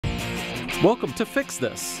Welcome to Fix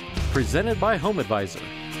This, presented by Home Advisor,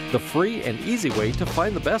 the free and easy way to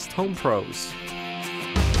find the best home pros.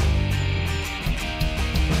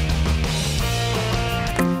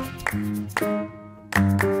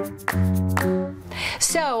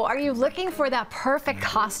 So, are you looking for that perfect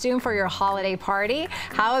costume for your holiday party?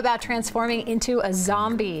 How about transforming into a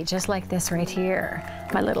zombie, just like this right here?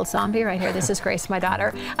 My little zombie right here. This is Grace, my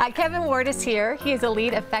daughter. Kevin Ward is here. He is a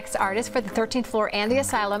lead effects artist for the 13th Floor and the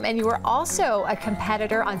Asylum, and you are also a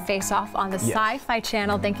competitor on Face Off on the Sci-Fi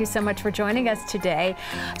Channel. Thank you so much for joining us today.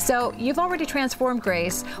 So, you've already transformed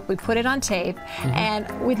Grace. We put it on tape, and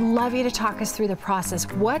we'd love you to talk us through the process.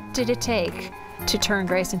 What did it take to turn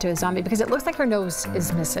Grace into a zombie? Because it looks like her nose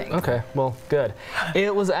is missing. Okay, well, good.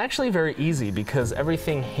 It was actually very easy because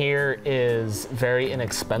everything here is very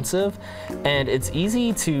inexpensive and it's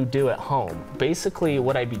easy to do at home. Basically,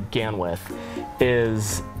 what I began with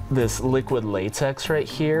is this liquid latex right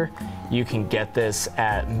here. You can get this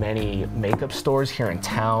at many makeup stores here in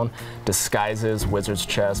town, Disguises, Wizard's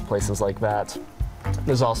Chest, places like that.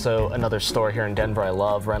 There's also another store here in Denver I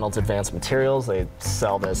love, Reynolds Advanced Materials. They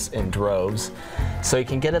sell this in droves. So you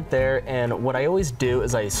can get it there, and what I always do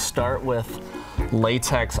is I start with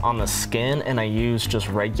latex on the skin and I use just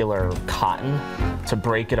regular cotton to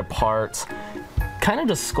break it apart. Kind of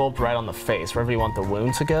just sculpt right on the face, wherever you want the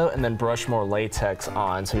wound to go, and then brush more latex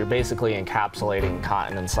on. So you're basically encapsulating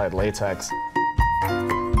cotton inside latex.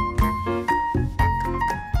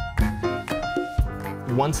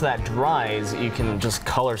 Once that dries, you can just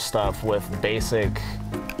color stuff with basic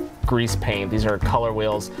grease paint. These are color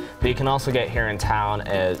wheels that you can also get here in town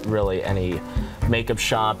at really any makeup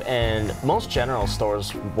shop, and most general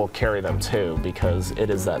stores will carry them too because it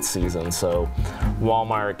is that season. So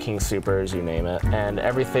Walmart, King Soopers, you name it, and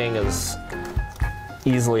everything is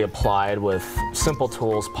easily applied with simple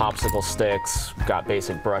tools, popsicle sticks, got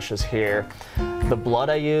basic brushes here. The blood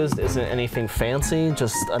I used isn't anything fancy,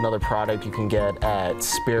 just another product you can get at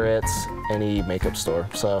Spirits, any makeup store.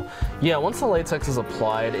 So yeah, once the latex is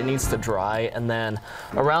applied, it needs to dry, and then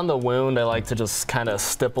around the wound I like to just kind of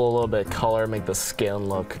stipple a little bit of color, make the skin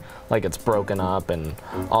look like it's broken up, and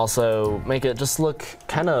also make it just look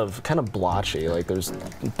kind of blotchy, like there's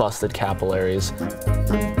busted capillaries.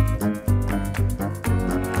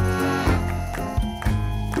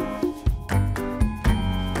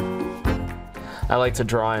 I like to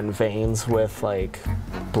draw in veins with like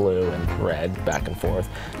blue and red back and forth,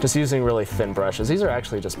 just using really thin brushes. These are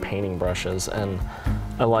actually just painting brushes, and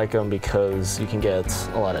I like them because you can get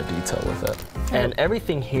a lot of detail with it. And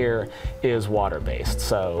everything here is water-based,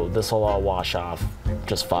 so this will all wash off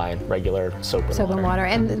just fine, regular soap and water.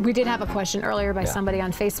 And we did have a question earlier by somebody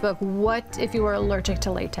on Facebook. What if you were allergic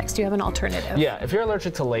to latex? Do you have an alternative? Yeah, if you're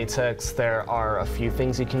allergic to latex, there are a few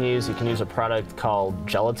things you can use. You can use a product called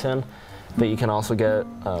gelatin that you can also get,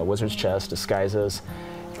 Wizard's Chest, Disguises,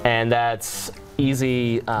 and that's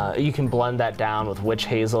easy. You can blend that down with witch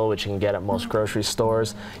hazel, which you can get at most grocery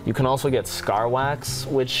stores. You can also get scar wax,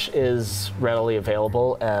 which is readily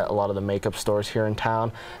available at a lot of the makeup stores here in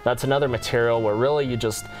town. That's another material where really you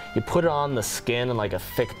put it on the skin in like a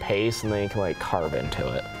thick paste, and then you can like carve into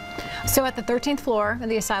it. So at the 13th floor of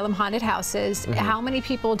the Asylum Haunted Houses, how many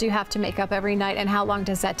people do you have to make up every night, and how long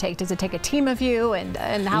does that take? Does it take a team of you, and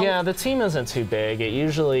how? Yeah, the team isn't too big. It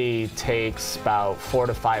usually takes about 4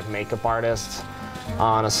 to 5 makeup artists.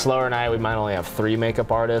 On a slower night, we might only have 3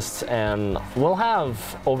 makeup artists, and we'll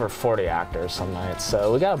have over 40 actors some nights,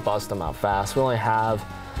 so we gotta bust them out fast. We only have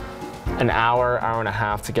an hour and a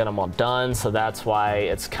half to get them all done, so that's why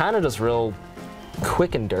it's kind of just real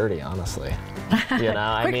quick and dirty, honestly. You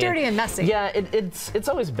know, quick, dirty, and messy. Yeah, it's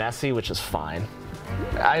always messy, which is fine.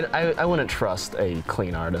 I wouldn't trust a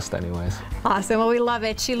clean artist anyways. Awesome. Well, we love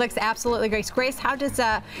it. She looks absolutely great. Grace, how does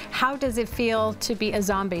it feel to be a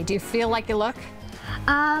zombie? Do you feel like you look?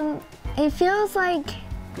 It feels like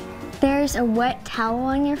there's a wet towel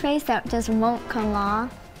on your face that just won't come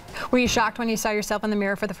off. Were you shocked when you saw yourself in the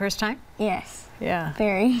mirror for the first time? Yes. Yeah.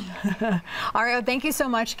 Very. All right, well, thank you so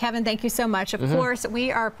much, Kevin. Thank you so much. Of course,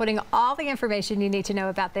 we are putting all the information you need to know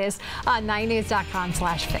about this on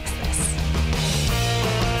 9news.com/fixthis.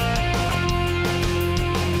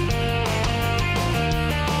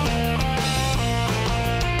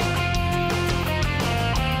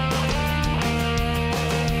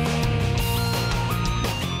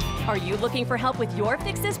 Are you looking for help with your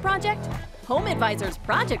Fix This project? Home Advisor's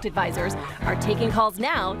project advisors are taking calls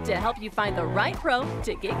now to help you find the right pro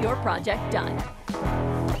to get your project done.